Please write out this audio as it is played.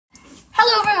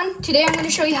today I'm going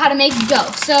to show you how to make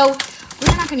dough. So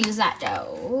we're not going to use that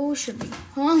dough, should we?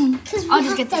 Because we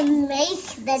have to make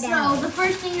the dough. So the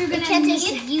first thing you're going to can't need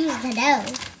just use the dough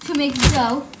to make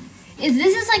dough is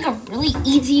this is like a really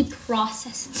easy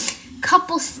process.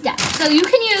 Couple steps. So you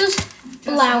can use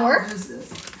flour. How old is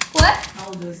this? What? How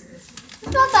old is this?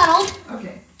 It's not that old.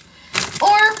 Okay.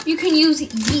 Or you can use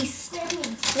yeast,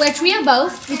 which we have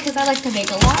both because I like to bake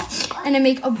a lot and I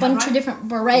make a bunch of different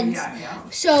breads.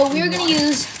 So we're going to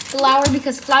use flour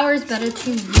because flour is better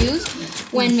to use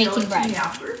when making bread.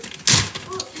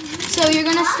 So you're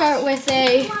going to start with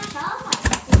a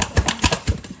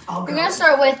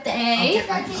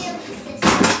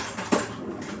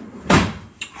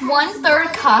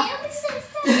 1/3 cup.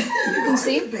 You can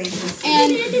see.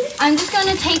 And I'm just going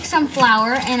to take some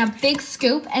flour and a big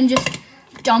scoop and just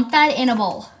dump that in a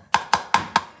bowl.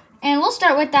 And we'll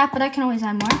start with that, but I can always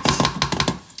add more.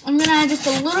 I'm going to add just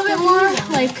a little bit more,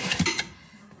 like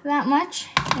that much,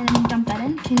 and then dump that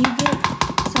in. Can you get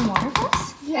some water for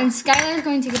us? Yeah. And Skylar is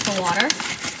going to get the water.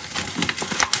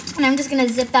 And I'm just going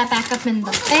to zip that back up in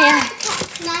the bag.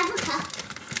 Can I have a cup?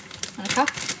 Want a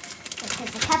cup?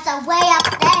 Because the cups are way up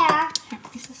there. Here,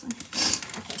 use this one.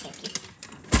 Okay, thank you.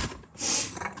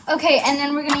 Okay, and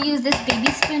then we're going to use this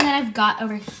baby spoon that I've got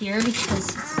over here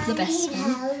because it's the best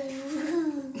spoon.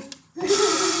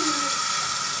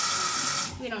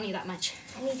 We don't need that much.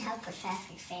 I need help with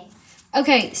everything.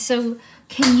 Okay, so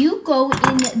can you go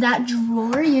in that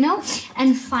drawer, you know,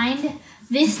 and find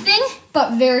this thing,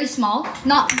 but very small.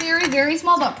 Not very, very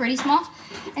small, but pretty small.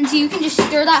 And so you can just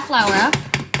stir that flour up.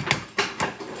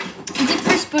 Dip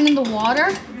your spoon in the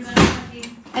water.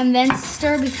 And then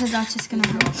stir because that's just going to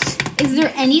hurt. Is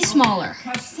there any smaller?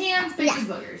 Hands, baby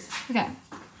boogers. Okay.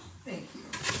 Thank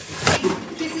you.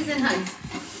 Kisses and hugs.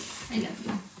 I love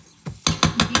you.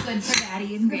 Be good for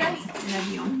Daddy and Granny. I love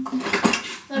you.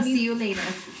 I'll see you later.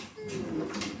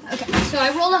 Okay, so I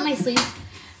rolled up my sleeve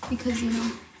because, you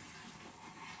know.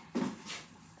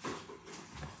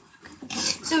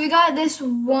 So we got this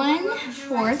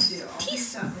 1/4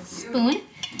 teaspoon,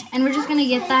 and we're just gonna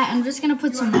get that, and we're just gonna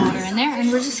put some water in there,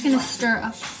 and we're just gonna stir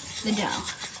up the dough.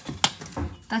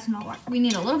 That's not what we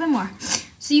need. A little bit more.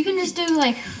 So you can just do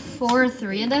like 4 or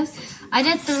 3 of those. I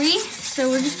did 3, so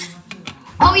we're just.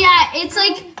 Oh yeah, it's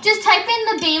like just type in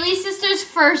the Bailey sisters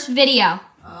first video.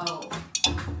 Oh,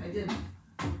 I didn't.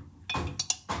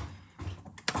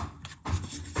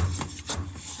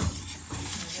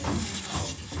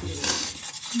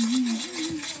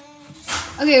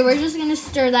 Okay, we're just gonna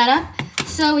stir that up.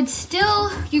 So it's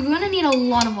still, you're gonna need a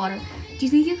lot of water. Do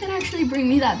you think you can actually bring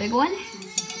me that big one?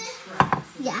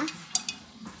 Yeah.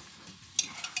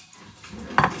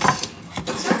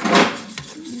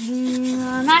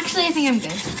 Actually, I think I'm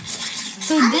good.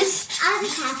 So this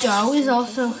dough is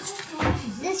also.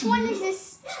 This one is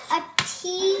this a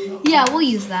tea. Yeah, we'll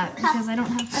use that because I don't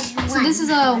have. So this is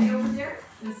a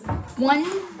 1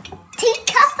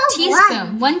 Teacup of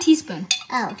teaspoon. 1 teaspoon.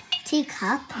 Oh,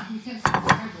 teacup.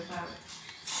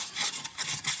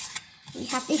 We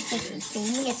have this sticky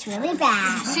thing. It's really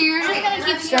bad. So you're just gonna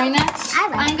keep stirring that.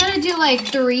 I'm gonna do like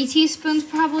 3 teaspoons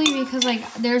probably because like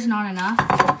there's not enough,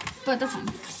 but that's fine.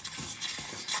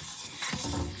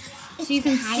 So you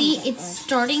can see it's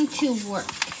starting to work.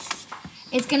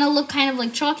 It's gonna look kind of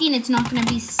like chalky and it's not gonna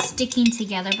be sticking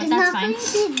together, but that's fine.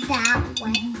 It's not gonna be that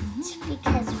way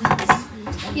because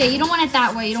Yeah, you don't want it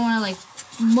that way. You don't want to like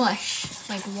mush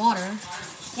like water.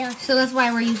 Yeah. So that's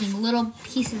why we're using little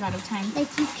pieces at a time. Like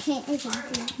you can't even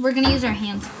do. We're gonna use our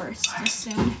hands first, just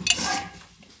soon.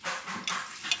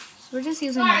 So we're just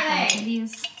using like a bunch of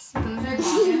these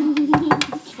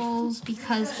spoonfuls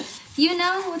because you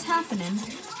know what's happening.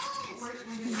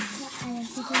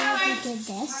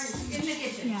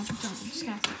 This. Yeah, just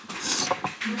gotta.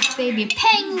 Baby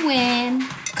penguin,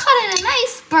 caught in an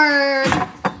iceberg.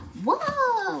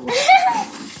 Whoa!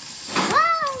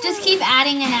 Just keep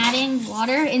adding and adding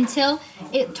water until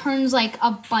it turns like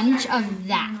a bunch of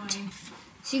that.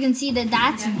 So you can see that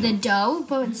that's the dough,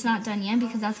 but it's not done yet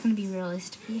because that's going to be really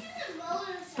sticky.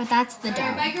 But that's the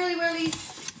dough. Bye, girly whirlies.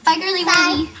 Bye, girly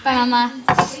whirly. Bye, mama.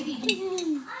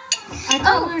 I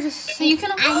thought we were just, so you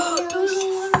can, I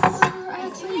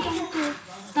actually don't do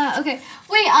that. Okay.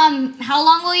 Wait, how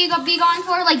long will you be gone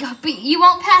for? Like, you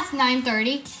won't pass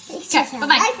 9:30. Okay,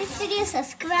 bye-bye. Like this video,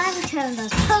 subscribe, and turn on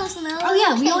those post notifications. Oh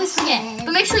yeah, we always forget.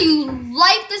 But make sure you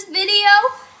like this video,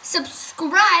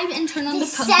 subscribe, and turn on the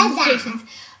post notifications.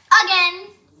 Again.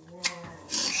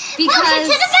 Because welcome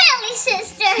to the Bailey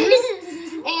Sisters.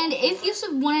 And if you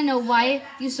want to know why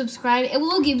you subscribe, it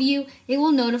will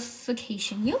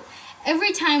notification you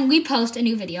every time we post a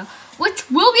new video, which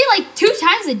will be like 2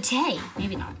 times a day.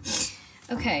 Maybe not.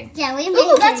 Okay. Yeah, we made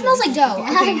Ooh, that it. smells like dough.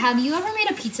 Okay, have you ever made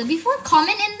a pizza before?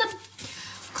 Comment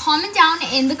down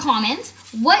in the comments.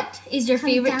 What is your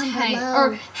favorite down type, below.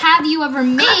 or have you ever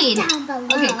made? down below.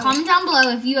 Okay, comment down below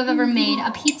if you have ever made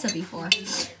a pizza before,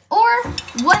 or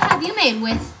what have you made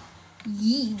with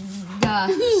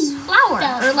flour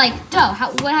Dough. or like dough?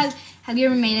 Have you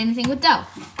ever made anything with dough?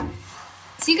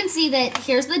 So you can see that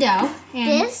here's the dough.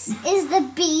 And This is the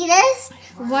beatest.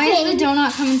 why is the dough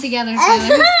not coming together,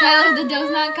 Skylar? Skylar, the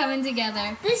dough's not coming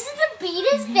together. This is the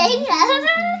beatest thing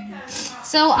ever.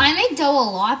 So I make dough a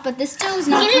lot, but this dough is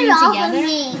not Get it coming off together. of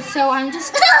me. So I'm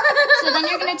just. So then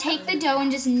you're gonna take the dough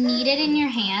and just knead it in your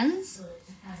hands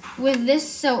with this.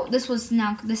 So this is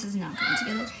not coming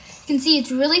together. You can see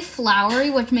it's really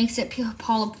floury, which makes it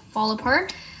fall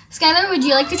apart. Skylar, would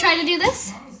you like to try to do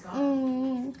this?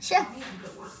 Sure.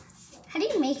 How do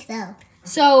you make though?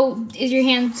 So is your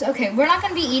hands okay? We're not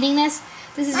gonna be eating this.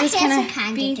 This is My just hands gonna are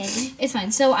kinda be. dirty. It's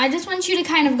fine. So I just want you to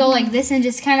kind of go like this and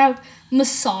just kind of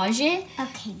massage it.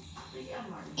 Okay.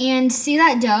 And see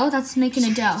that dough? That's making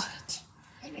a dough.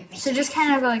 So just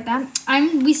kind of go like that.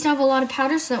 We still have a lot of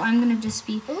powder, so I'm gonna just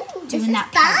be Ooh, this doing is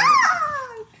that powder.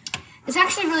 fun. It's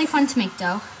actually really fun to make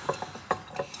dough.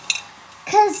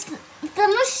 Cause the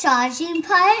massaging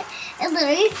part, it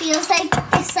literally feels like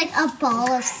it's like a ball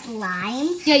of slime.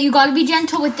 Yeah, you gotta be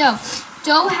gentle with dough.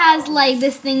 Dough has like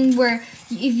this thing where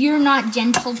if you're not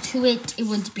gentle to it, it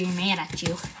would be mad at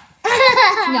you.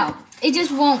 No, it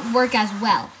just won't work as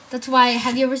well. That's why,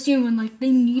 have you ever seen when like they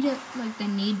knead it, like they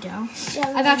knead dough?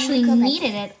 Yeah, I've actually go back.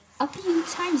 kneaded it a few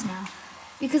times now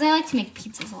because I like to make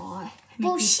pizzas a lot. I make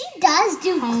Well, these- she does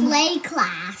do home. clay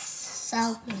class,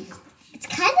 so it's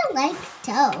kind of like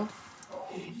dough.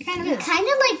 It kind of is. Kind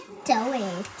of like dough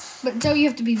it. But dough you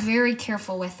have to be very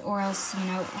careful with, or else, it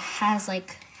has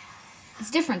like,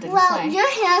 it's different than Well, clay. your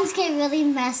hands get really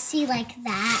messy like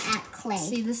that at clay.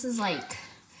 See, this is like,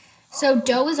 so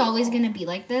dough is always going to be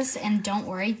like this, and don't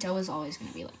worry, dough is always going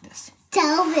to be like this.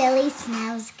 Dough really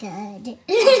smells good.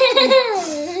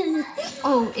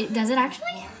 Oh, does it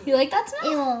actually? You like that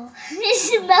smell? Ew. It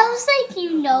smells like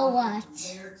you know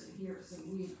what.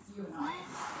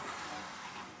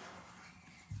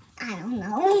 I don't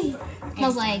know.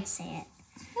 Smells I like can't say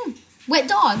it. wet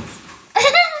dog.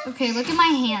 Okay, look at my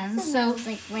hands. So Smells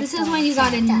like wet this is dog. when you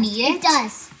gotta It does. knead it. It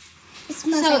does. It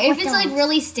smells So like if wet it's dog. like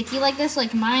really sticky like this,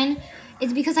 like mine,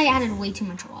 it's because I added way too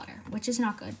much water, which is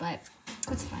not good, but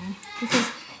it's fine. Because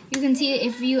you can see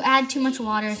if you add too much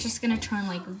water, it's just gonna turn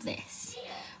like this,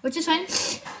 which is fine.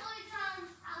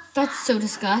 That's so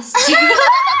disgusting.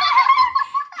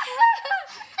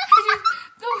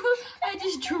 I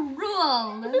just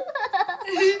drooled.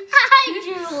 I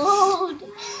drooled.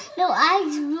 No, I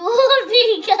drooled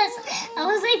because I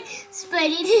was like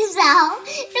spreading this out.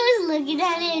 I was looking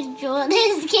at it and drool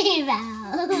this came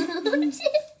out.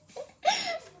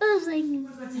 I was like,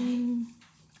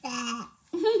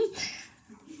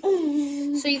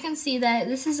 So you can see that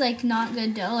this is like not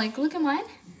good dough. Like, look at mine.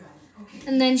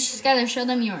 And then Skylar, show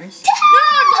them yours.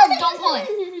 No, don't pull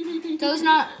it. Dough's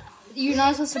not, you're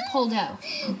not supposed to pull dough.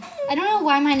 I don't know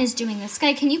why mine is doing this.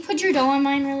 Sky, can you put your dough on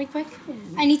mine really quick?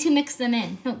 I need to mix them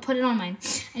in. No, put it on mine.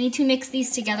 I need to mix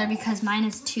these together because mine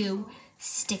is too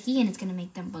sticky and it's going to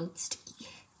make them both sticky.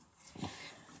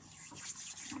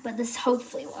 But this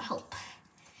hopefully will help.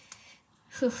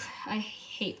 Whew, I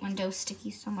hate when dough's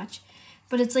sticky so much.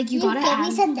 But it's like you gotta give add.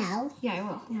 me some dough. Yeah, I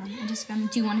will. Hold on. I'm just gonna.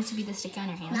 Do you want it to be this sticky on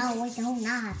your hands? No, I do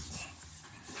not.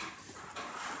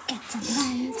 Get some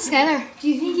buns. Skylar, do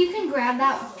you think you can grab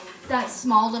that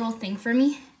small little thing for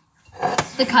me?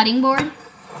 The cutting board.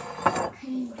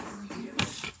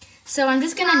 So I'm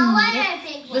just gonna knead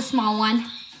it. The small one.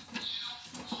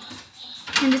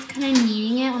 I'm just kind of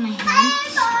kneading it on my hand.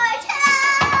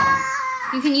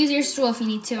 You can use your stool if you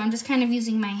need to. I'm just kind of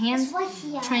using my hands,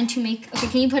 trying to make. Okay,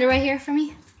 can you put it right here for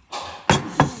me?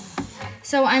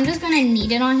 So I'm just gonna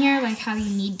knead it on here, like how you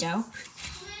knead dough.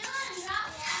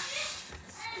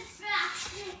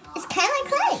 It's kind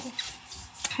of like clay.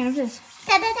 Kind of is.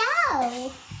 Da-da-da.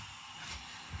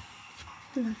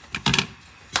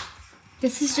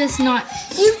 This is just not.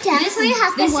 You definitely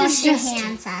have to this wash is your just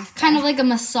hands after. kind of like a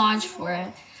massage for it.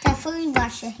 Definitely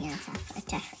wash your hands after.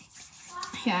 Definitely.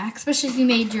 Yeah, especially if you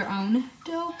made your own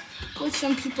dough. Which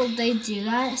some people, they do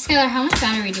that. Skylar, how much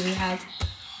battery do we have?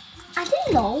 I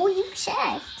didn't know. You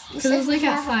checked. Because it was like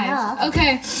at 5.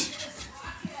 Okay.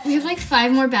 We have like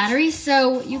 5 more batteries,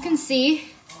 so you can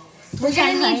see we're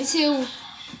gonna need to.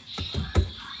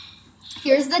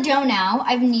 Here's the dough now.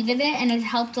 I've kneaded it and it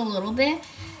helped a little bit.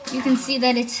 You can see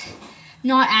that it's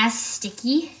not as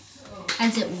sticky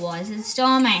as it was. It's still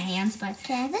on my hands, but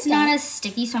it's not as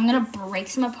sticky, so I'm gonna break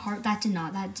some apart. That did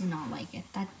not like it.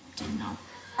 That did not.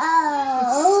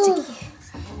 Oh. It's sticky.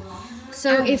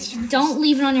 So don't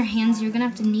leave it on your hands, you're gonna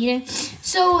have to knead it.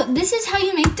 So this is how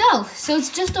you make dough. So it's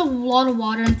just a lot of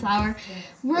water and flour.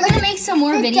 We're gonna make some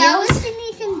more videos. Dough isn't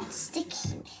even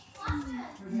sticky.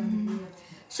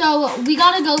 So we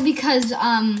gotta go because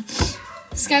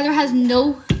Skylar has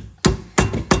no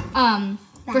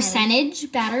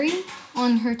percentage battery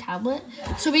on her tablet.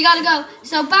 So we gotta go.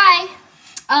 So bye.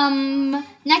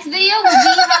 Next video will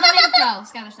be how to make dough.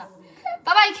 Skylar, stop.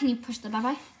 Bye bye. Can you push the bye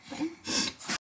bye button?